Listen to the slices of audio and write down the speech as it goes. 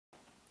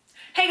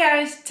Hey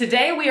guys,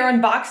 today we are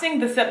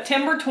unboxing the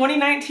September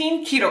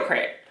 2019 Keto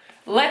Krate.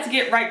 Let's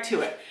get right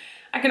to it.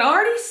 I can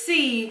already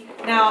see,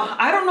 now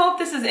I don't know if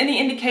this is any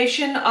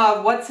indication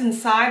of what's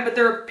inside, but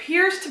there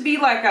appears to be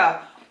like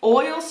a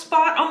oil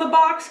spot on the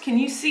box. Can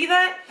you see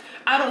that?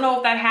 I don't know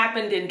if that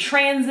happened in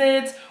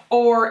transit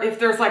or if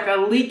there's like a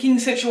leaking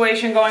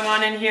situation going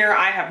on in here.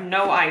 I have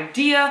no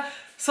idea.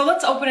 So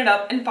let's open it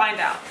up and find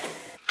out.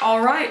 All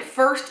right,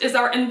 first is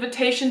our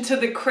invitation to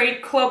the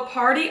Krate Club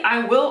party.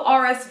 I will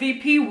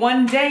RSVP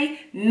one day,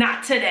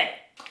 not today.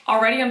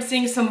 Already I'm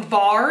seeing some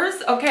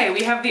bars. Okay,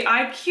 we have the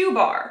IQ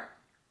bar.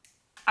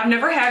 I've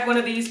never had one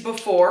of these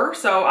before,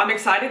 so I'm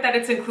excited that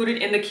it's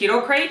included in the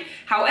Keto Krate.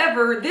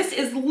 However, this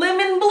is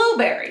lemon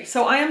blueberry,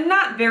 so I am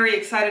not very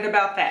excited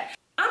about that.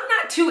 I'm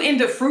not too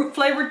into fruit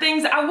flavored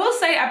things. I will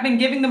say I've been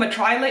giving them a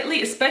try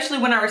lately, especially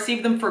when I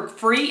received them for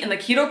free in the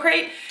Keto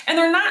Krate, and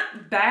they're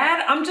not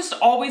bad. I'm just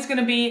always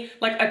gonna be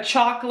like a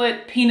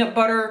chocolate, peanut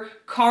butter,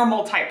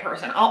 caramel type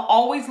person. I'll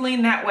always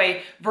lean that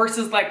way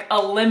versus like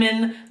a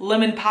lemon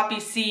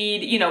poppy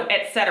seed, you know,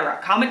 etc.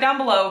 Comment down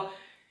below,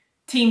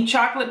 team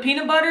chocolate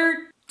peanut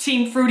butter,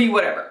 team fruity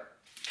whatever.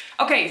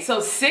 Okay, so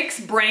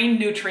 6 brain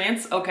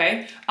nutrients,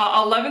 okay,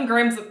 11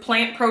 grams of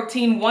plant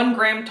protein, 1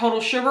 gram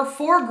total sugar,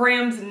 4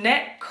 grams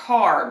net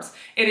carbs.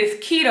 It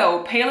is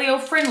keto, paleo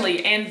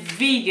friendly, and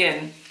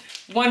vegan.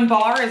 1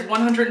 bar is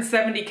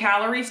 170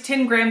 calories,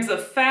 10 grams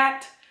of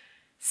fat,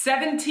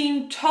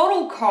 17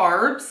 total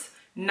carbs,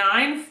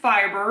 9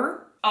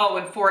 fiber, oh,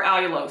 and 4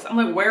 allulose. I'm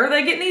like, where are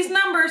they getting these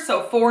numbers?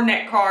 So 4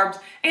 net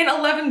carbs and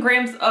 11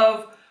 grams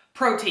of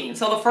protein.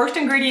 So the first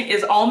ingredient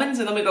is almonds,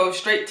 and then we go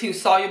straight to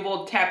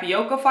soluble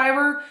tapioca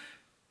fiber,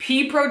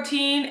 pea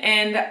protein,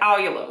 and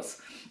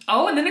allulose.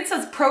 Oh, and then it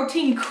says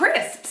protein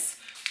crisps.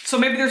 So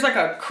maybe there's like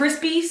a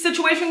crispy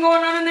situation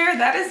going on in there.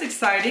 That is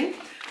exciting.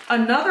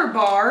 Another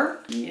bar,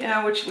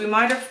 yeah, which we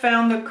might have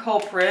found the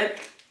culprit.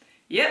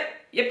 Yep.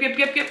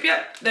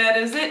 That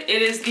is it.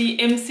 It is the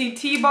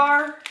MCT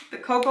bar, the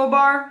cocoa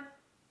bar.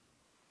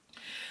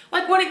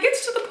 Like when it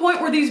gets to the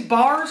point where these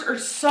bars are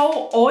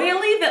so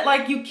oily that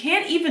like you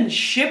can't even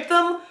ship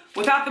them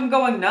without them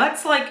going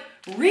nuts, like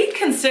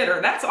reconsider,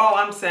 that's all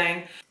I'm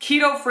saying.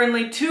 Keto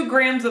friendly, 2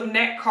 grams of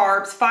net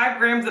carbs, 5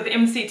 grams of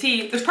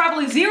MCT. There's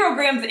probably 0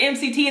 grams of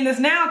MCT in this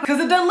now because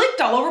it done leaked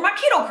all over my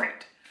Keto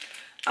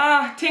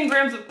Krate. 10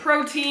 grams of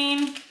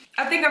protein.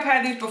 I think I've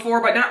had these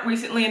before, but not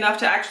recently enough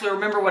to actually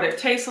remember what it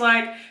tastes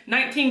like.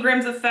 19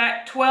 grams of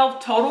fat,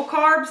 12 total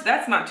carbs.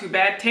 That's not too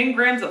bad. 10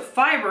 grams of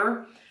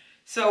fiber.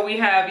 So we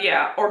have,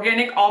 yeah,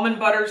 organic almond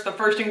butter is the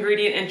first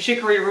ingredient, and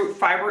chicory root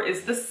fiber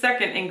is the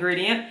second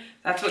ingredient.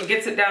 That's what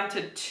gets it down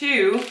to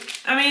 2.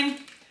 I mean,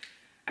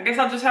 I guess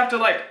I'll just have to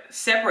like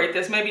separate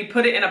this, maybe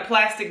put it in a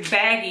plastic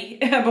baggie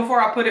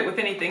before I put it with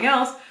anything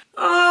else.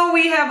 Oh,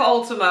 we have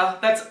Ultima.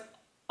 That's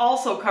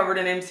also covered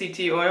in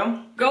MCT oil.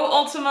 Go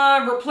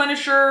Ultima,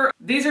 Replenisher.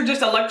 These are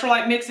just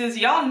electrolyte mixes.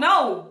 Y'all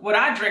know what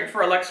I drink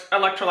for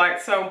electrolytes.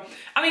 So,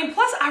 I mean,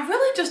 plus I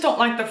really just don't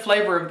like the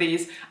flavor of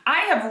these. I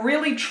have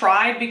really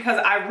tried because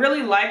I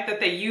really like that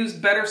they use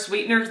better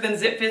sweeteners than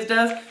ZipFizz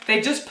does. They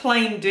just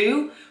plain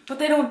do, but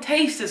they don't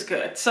taste as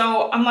good.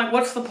 So I'm like,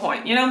 what's the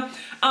point, you know?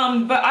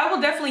 But I will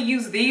definitely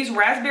use these.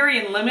 Raspberry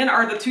and lemon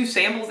are the 2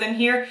 samples in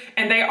here,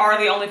 and they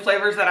are the only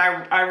flavors that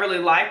I really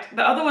liked.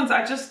 The other ones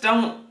I just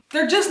don't.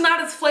 They're just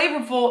not as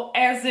flavorful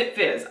as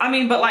ZipFizz. I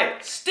mean, but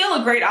like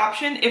still a great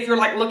option if you're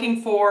like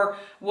looking for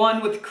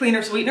one with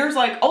cleaner sweeteners.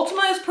 Like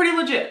Ultima is pretty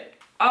legit.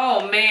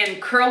 Oh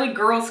man, Curly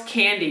Girls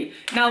candy.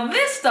 Now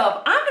this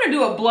stuff, I'm gonna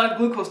do a blood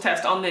glucose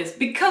test on this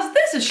because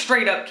this is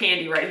straight up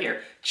candy right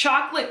here.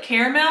 Chocolate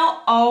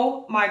caramel,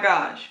 oh my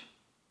gosh.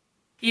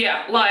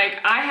 Yeah,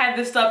 like I had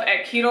this stuff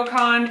at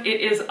KetoCon. It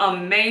is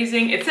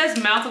amazing. It says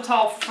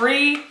maltitol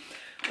free.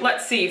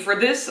 Let's see, for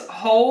this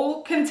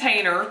whole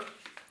container,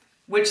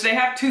 which they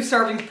have 2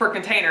 servings per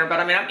container,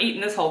 but I mean, I'm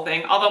eating this whole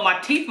thing, although my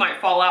teeth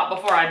might fall out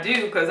before I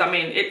do, because I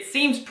mean, it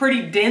seems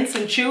pretty dense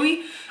and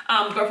chewy.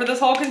 But for this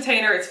whole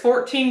container, it's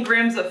 14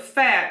 grams of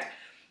fat,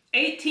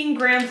 18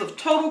 grams of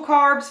total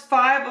carbs,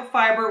 5 of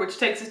fiber, which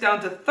takes us down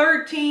to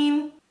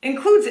 13.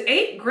 Includes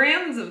 8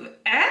 grams of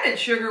added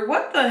sugar.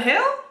 What the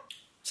hell?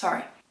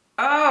 Sorry.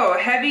 Oh,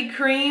 heavy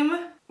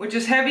cream, which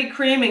is heavy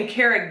cream and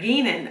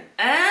carrageenan.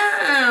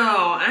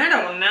 Oh, I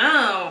don't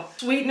know.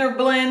 Sweetener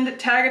blend,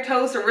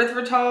 tagatose,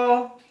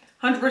 erythritol,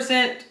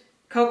 100%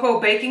 cocoa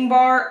baking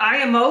bar,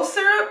 IMO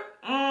syrup.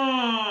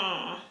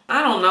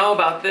 I don't know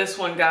about this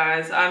one,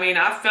 guys. I mean,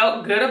 I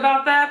felt good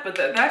about that, but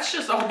that's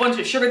just a whole bunch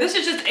of sugar. This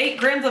is just 8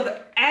 grams of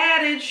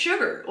added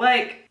sugar.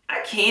 Like,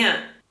 I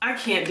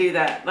can't do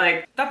that.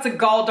 Like, that's a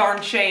gall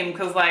darn shame,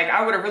 because like,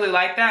 I would have really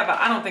liked that, but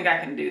I don't think I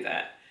can do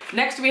that.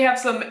 Next, we have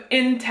some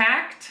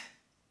Intact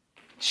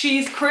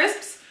cheese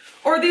crisps,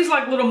 or these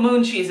like little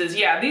moon cheeses.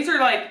 Yeah, these are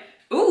like,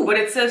 ooh, but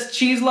it says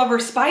cheese lover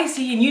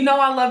spicy, and you know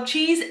I love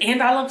cheese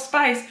and I love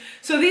spice.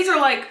 So these are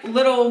like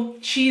little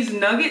cheese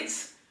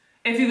nuggets.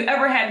 If you've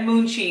ever had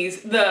moon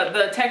cheese,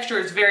 the texture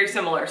is very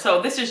similar.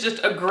 So this is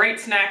just a great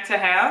snack to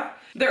have.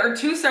 There are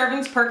 2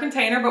 servings per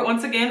container, but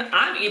once again,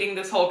 I'm eating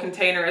this whole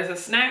container as a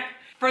snack.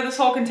 for this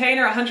whole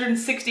container,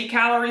 160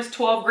 calories,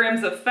 12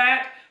 grams of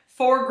fat,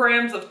 4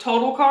 grams of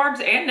total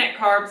carbs and net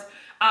carbs,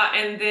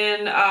 and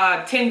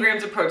then 10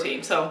 grams of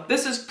protein. So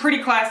this is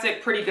pretty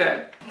classic, pretty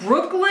good.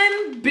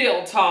 Brooklyn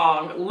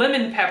Biltong,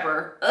 lemon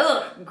pepper.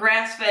 Ugh,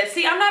 grass-fed.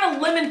 See, I'm not a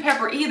lemon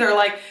pepper either.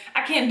 Like,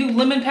 I can't do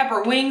lemon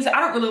pepper wings. I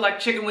don't really like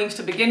chicken wings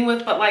to begin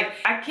with, but like,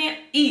 I can't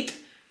eat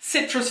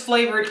citrus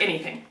flavored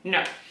anything.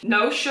 No.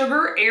 No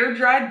sugar,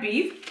 air-dried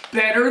beef.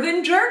 Better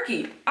than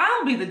jerky.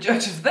 I'll be the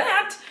judge of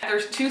that.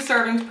 There's 2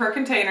 servings per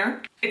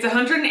container. It's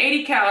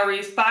 180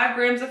 calories, 5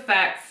 grams of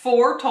fat,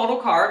 4 total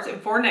carbs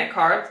and 4 net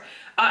carbs,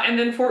 and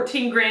then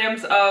 14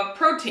 grams of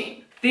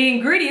protein. The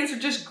ingredients are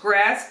just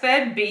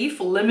grass-fed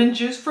beef, lemon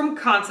juice from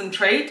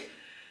concentrate,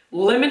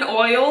 lemon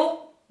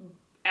oil,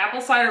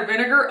 apple cider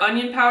vinegar,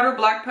 onion powder,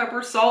 black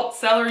pepper, salt,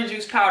 celery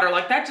juice powder.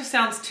 Like, that just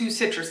sounds too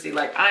citrusy.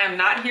 Like, I am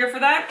not here for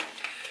that.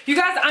 You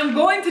guys, I'm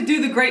going to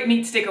do the great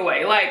meat stick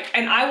away, like,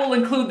 and I will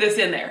include this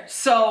in there.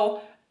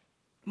 So,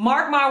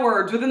 mark my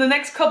words, within the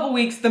next couple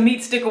weeks, the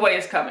meat stick away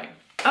is coming.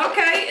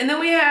 Okay, and then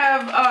we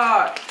have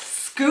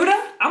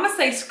Scuda. I'm gonna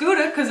say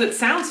Scuda because it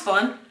sounds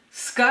fun.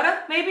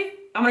 Scudda, maybe?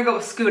 I'm gonna go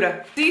with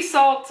Scuda. Sea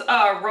salt,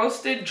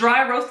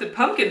 dry roasted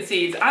pumpkin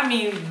seeds. I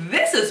mean,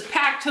 this is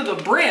packed to the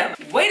brim.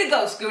 Way to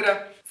go,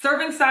 Scuda.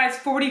 Serving size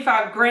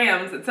 45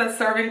 grams. It says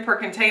serving per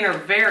container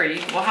vary.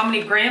 Well, how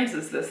many grams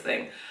is this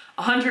thing?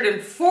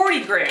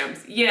 140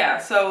 grams. Yeah,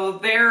 so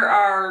there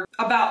are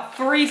about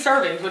 3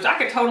 servings, which I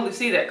could totally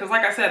see that because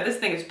like I said, this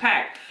thing is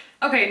packed.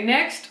 Okay,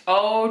 next,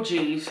 oh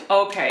geez.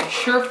 Okay,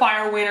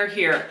 surefire winner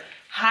here.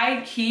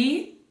 High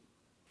Key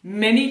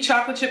mini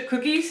chocolate chip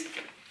cookies.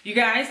 You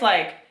guys,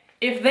 like,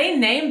 if they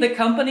named the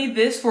company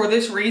this for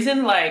this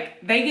reason,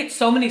 like, they get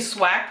so many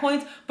swag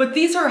points, but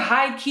these are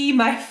High Key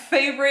my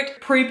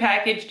favorite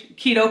prepackaged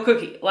keto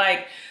cookie.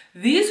 Like,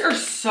 these are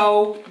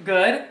so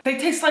good. They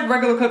taste like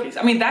regular cookies.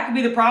 I mean, that could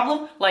be the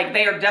problem. Like,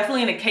 they are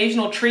definitely an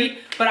occasional treat,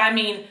 but I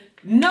mean,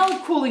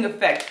 no cooling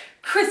effect.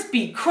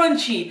 Crispy,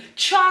 crunchy,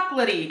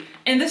 chocolatey.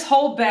 And this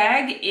whole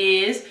bag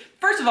is,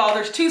 first of all,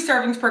 there's 2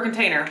 servings per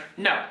container.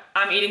 No,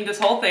 I'm eating this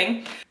whole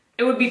thing.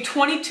 It would be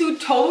 22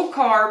 total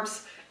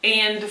carbs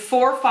and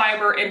 4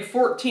 fiber and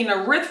 14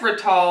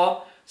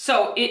 erythritol.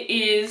 So it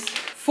is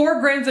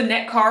 4 grams of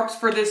net carbs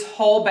for this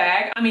whole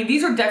bag. I mean,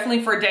 these are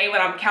definitely for a day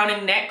when I'm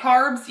counting net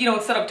carbs, you know,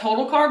 instead of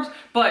total carbs.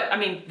 But I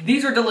mean,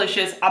 these are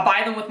delicious. I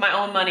buy them with my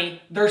own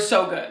money. They're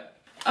so good.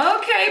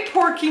 Okay,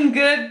 porking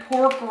good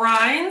pork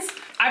rinds.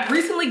 I've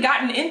recently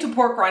gotten into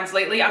pork rinds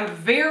lately. I'm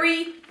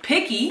very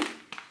picky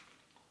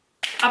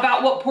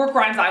about what pork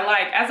rinds I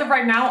like. As of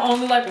right now, I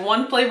only like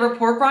 1 flavor of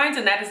pork rinds,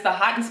 and that is the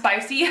hot and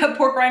spicy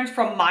pork rinds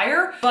from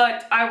Meyer.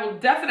 But I will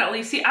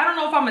definitely see, I don't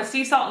know if I'm a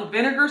sea salt and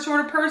vinegar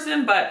sort of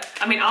person, but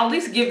I mean, I'll at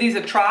least give these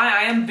a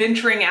try. I am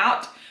venturing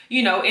out,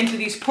 you know, into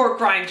these pork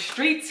rind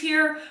streets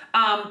here.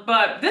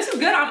 But this is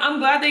good. I'm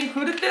glad they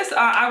included this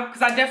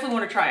because I definitely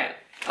want to try it.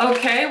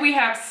 Okay, we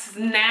have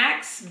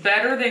Snacks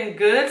Better Than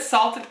Good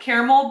Salted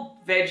Caramel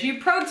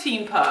Veggie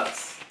Protein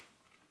Puffs.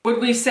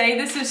 Would we say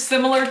this is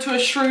similar to a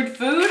Shrewd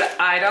Food?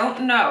 I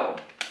don't know.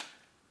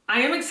 I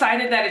am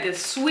excited that it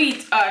is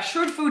sweet.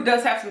 Shrewd Food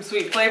does have some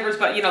sweet flavors,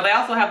 but you know, they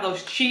also have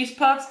those cheese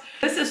puffs.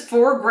 This is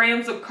 4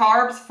 grams of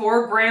carbs,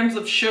 4 grams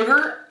of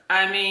sugar.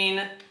 I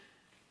mean,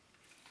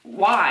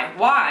 why?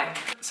 Why?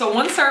 So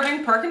 1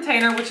 serving per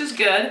container, which is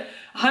good.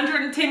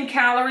 110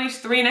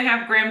 calories,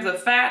 3.5 grams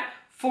of fat,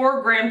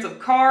 4 grams of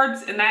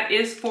carbs, and that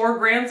is 4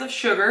 grams of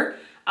sugar,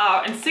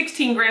 and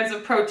 16 grams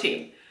of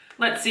protein.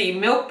 Let's see,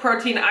 milk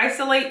protein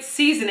isolate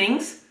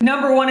seasonings.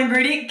 Number 1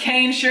 ingredient,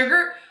 cane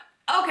sugar.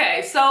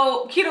 Okay,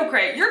 so Keto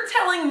Krate, you're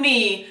telling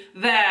me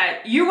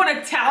that you want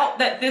to tout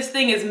that this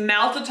thing is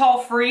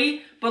maltitol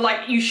free, but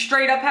like you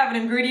straight up have an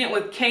ingredient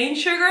with cane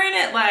sugar in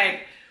it?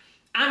 Like,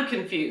 I'm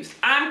confused.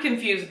 I'm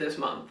confused this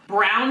month.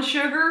 Brown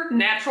sugar,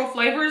 natural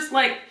flavors,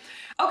 like,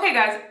 okay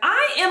guys,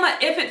 I am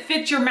a if it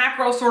fits your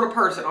macro sort of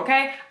person,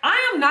 okay?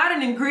 I am not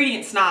an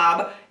ingredient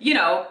snob, you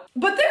know,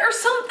 but there are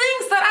some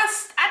things that I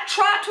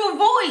try to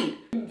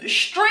avoid.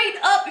 Straight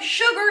up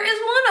sugar is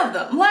one of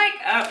them. Like,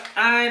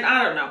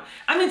 I don't know.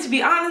 I mean, to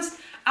be honest,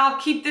 I'll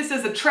keep this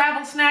as a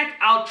travel snack.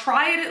 I'll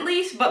try it at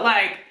least, but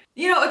like,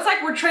 you know, it's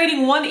like we're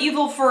trading one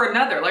evil for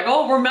another. Like,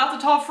 oh, we're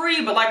maltitol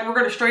free, but like we're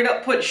gonna straight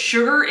up put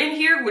sugar in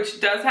here, which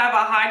does have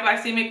a high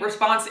glycemic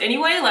response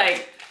anyway.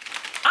 Like,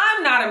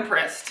 I'm not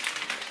impressed.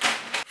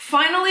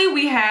 Finally,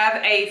 we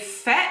have a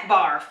fat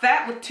bar,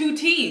 fat with 2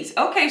 T's.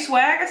 Okay,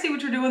 swag, I see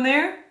what you're doing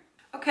there.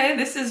 Okay,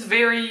 this is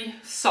very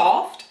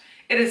soft.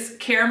 It is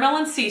caramel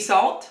and sea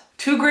salt,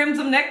 2 grams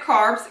of net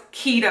carbs,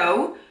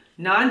 keto,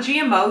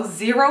 non-GMO,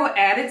 0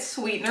 added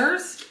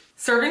sweeteners.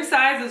 Serving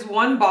size is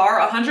 1 bar,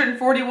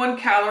 141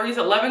 calories,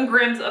 11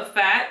 grams of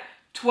fat,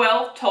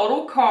 12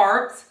 total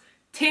carbs,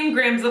 10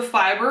 grams of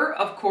fiber,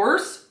 of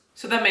course.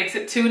 So that makes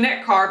it 2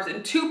 net carbs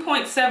and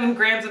 2.7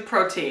 grams of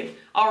protein.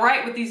 All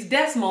right, with these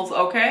decimals,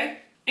 okay?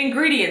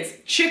 Ingredients,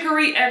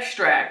 chicory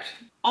extract,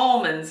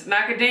 almonds,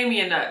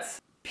 macadamia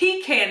nuts,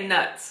 pecan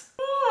nuts.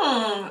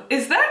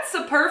 Is that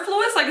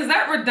superfluous? Like, is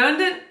that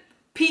redundant?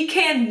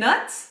 Pecan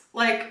nuts?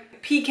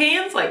 Like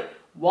pecans? Like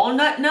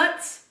walnut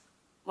nuts?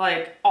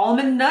 Like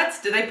almond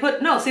nuts? Do they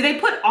put, no, see they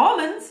put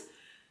almonds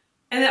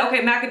and then,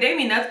 okay,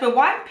 macadamia nuts, but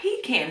why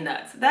pecan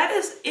nuts? That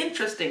is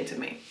interesting to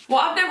me. Well,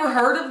 I've never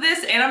heard of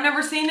this and I've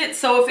never seen it.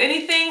 So if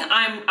anything,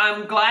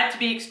 I'm glad to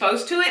be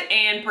exposed to it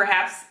and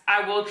perhaps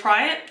I will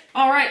try it.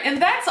 All right,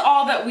 and that's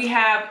all that we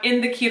have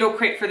in the keto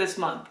crate for this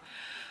month.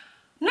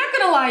 I'm not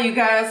gonna lie, you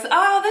guys,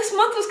 this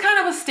month was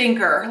kind of a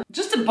stinker.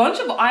 Just a bunch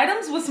of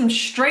items with some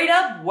straight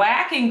up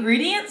whack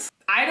ingredients.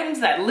 Items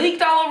that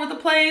leaked all over the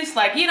place.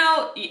 Like, you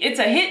know, it's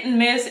a hit and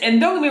miss.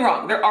 And don't get me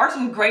wrong, there are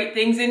some great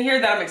things in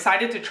here that I'm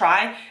excited to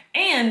try.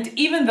 And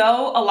even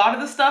though a lot of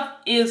the stuff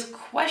is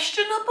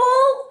questionable,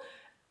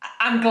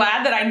 I'm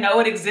glad that I know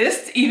it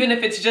exists, even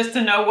if it's just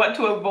to know what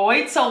to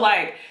avoid. So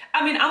like,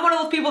 I mean, I'm one of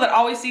those people that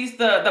always sees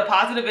the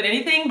positive in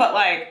anything, but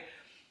like,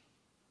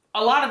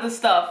 a lot of the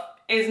stuff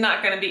is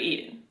not gonna be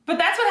eaten. But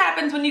that's what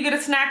happens when you get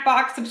a snack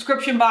box,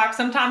 subscription box.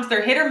 Sometimes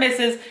they're hit or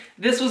misses.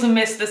 This was a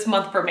miss this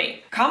month for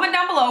me. Comment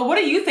down below, what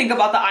do you think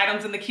about the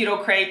items in the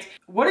keto crate?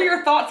 What are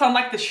your thoughts on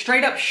like the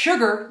straight up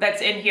sugar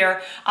that's in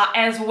here?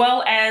 As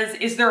well as,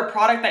 is there a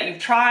product that you've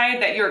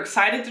tried that you're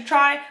excited to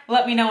try?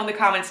 Let me know in the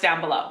comments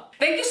down below.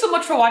 Thank you so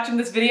much for watching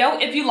this video.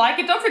 If you like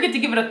it, don't forget to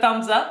give it a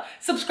thumbs up.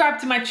 Subscribe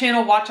to my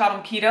channel, Watch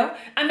Autumn Keto.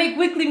 I make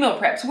weekly meal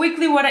preps,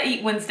 weekly what I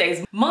eat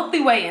Wednesdays, monthly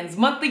weigh-ins,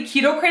 monthly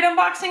keto crate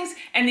unboxings,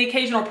 and the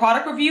occasional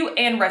product review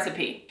and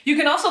recipe. You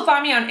can also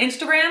find me on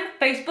Instagram,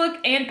 Facebook,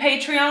 and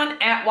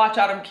Patreon at Watch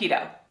Autumn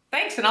Keto.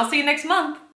 Thanks, and I'll see you next month.